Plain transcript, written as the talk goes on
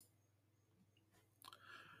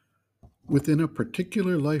Within a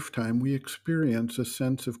particular lifetime, we experience a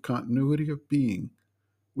sense of continuity of being,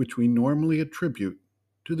 which we normally attribute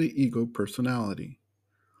to the ego personality.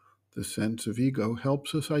 The sense of ego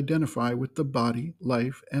helps us identify with the body,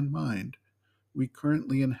 life, and mind we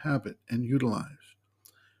currently inhabit and utilize.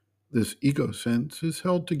 This ego sense is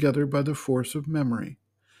held together by the force of memory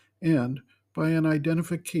and by an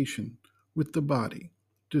identification with the body,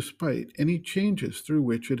 despite any changes through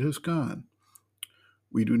which it has gone.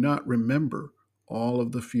 We do not remember all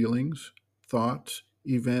of the feelings, thoughts,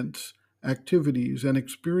 events, activities, and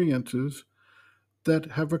experiences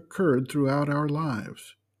that have occurred throughout our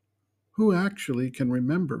lives. Who actually can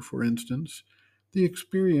remember, for instance, the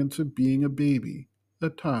experience of being a baby, a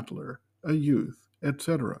toddler, a youth,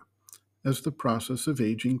 etc., as the process of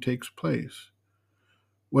aging takes place?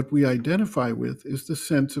 What we identify with is the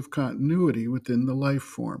sense of continuity within the life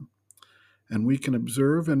form, and we can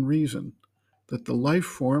observe and reason that the life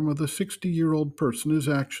form of the 60-year-old person is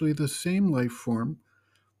actually the same life form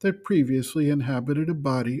that previously inhabited a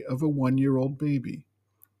body of a 1-year-old baby.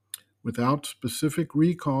 Without specific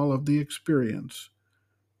recall of the experience,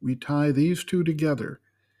 we tie these two together,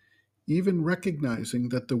 even recognizing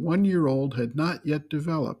that the 1-year-old had not yet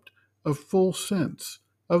developed a full sense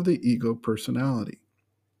of the ego personality.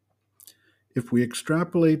 If we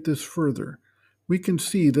extrapolate this further, we can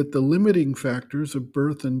see that the limiting factors of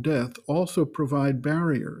birth and death also provide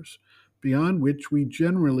barriers beyond which we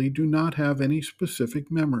generally do not have any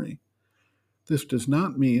specific memory. This does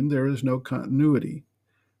not mean there is no continuity,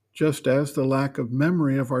 just as the lack of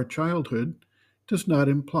memory of our childhood does not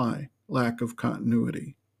imply lack of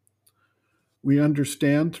continuity. We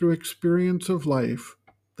understand through experience of life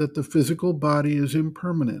that the physical body is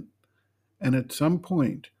impermanent, and at some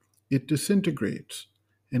point it disintegrates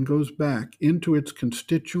and goes back into its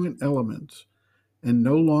constituent elements and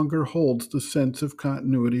no longer holds the sense of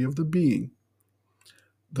continuity of the being.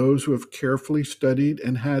 Those who have carefully studied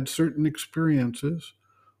and had certain experiences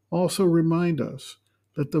also remind us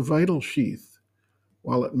that the vital sheath,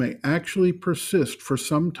 while it may actually persist for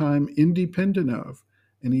some time independent of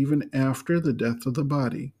and even after the death of the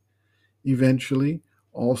body, eventually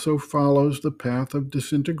also follows the path of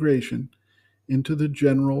disintegration into the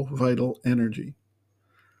general vital energy.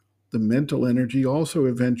 The mental energy also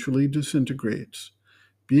eventually disintegrates,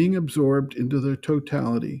 being absorbed into the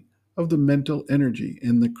totality of the mental energy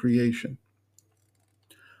in the creation.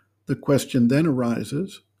 The question then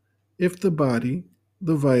arises, if the body,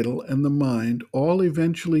 the vital, and the mind all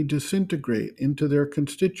eventually disintegrate into their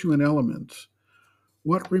constituent elements,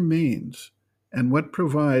 what remains and what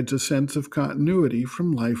provides a sense of continuity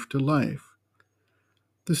from life to life?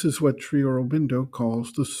 This is what Sri Aurobindo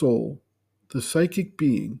calls the soul, the psychic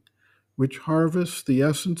being, which harvests the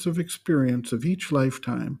essence of experience of each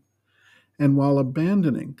lifetime, and while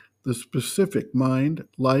abandoning the specific mind,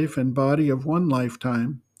 life, and body of one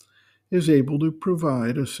lifetime, is able to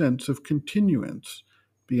provide a sense of continuance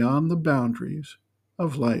beyond the boundaries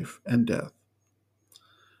of life and death.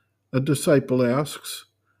 A disciple asks,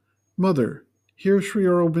 "Mother, here Sri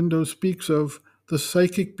Aurobindo speaks of the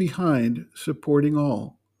psychic behind supporting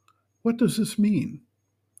all. What does this mean?"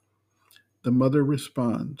 The mother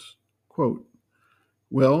responds, quote,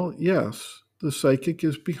 "Well, yes, the psychic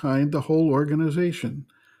is behind the whole organization,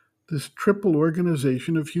 this triple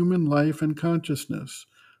organization of human life and consciousness.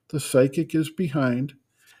 The psychic is behind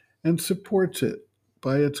and supports it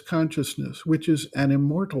by its consciousness, which is an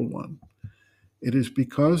immortal one. It is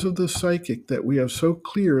because of the psychic that we have so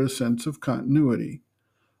clear a sense of continuity.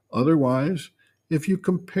 Otherwise, if you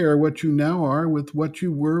compare what you now are with what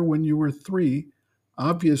you were when you were 3,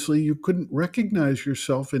 obviously you couldn't recognize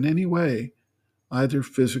yourself in any way, either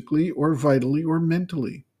physically or vitally or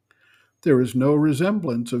mentally. There is no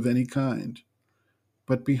resemblance of any kind.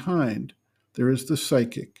 But behind, there is the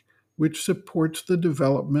psychic, which supports the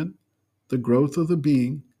development, the growth of the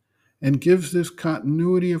being, and gives this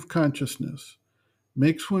continuity of consciousness,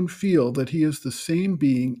 makes one feel that he is the same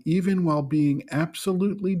being even while being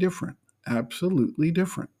absolutely different, absolutely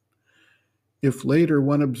different. If later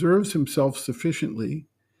one observes himself sufficiently,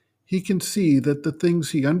 he can see that the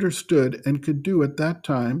things he understood and could do at that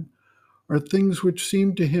time are things which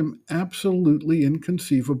seem to him absolutely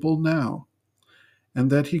inconceivable now,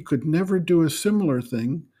 and that he could never do a similar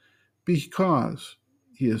thing because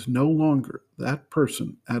he is no longer that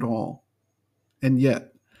person at all. And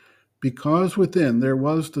yet, because within there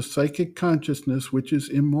was the psychic consciousness which is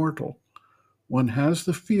immortal, one has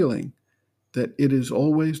the feeling that it is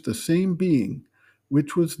always the same being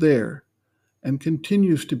which was there and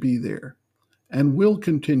continues to be there and will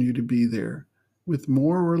continue to be there with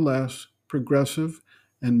more or less progressive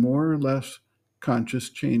and more or less conscious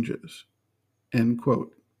changes. End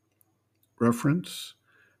quote. Reference,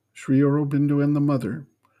 Sri Aurobindo and the Mother,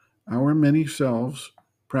 Our Many Selves,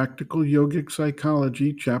 Practical Yogic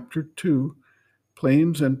Psychology, Chapter 2,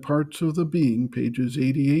 Planes and Parts of the Being, pages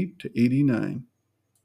 88 to 89.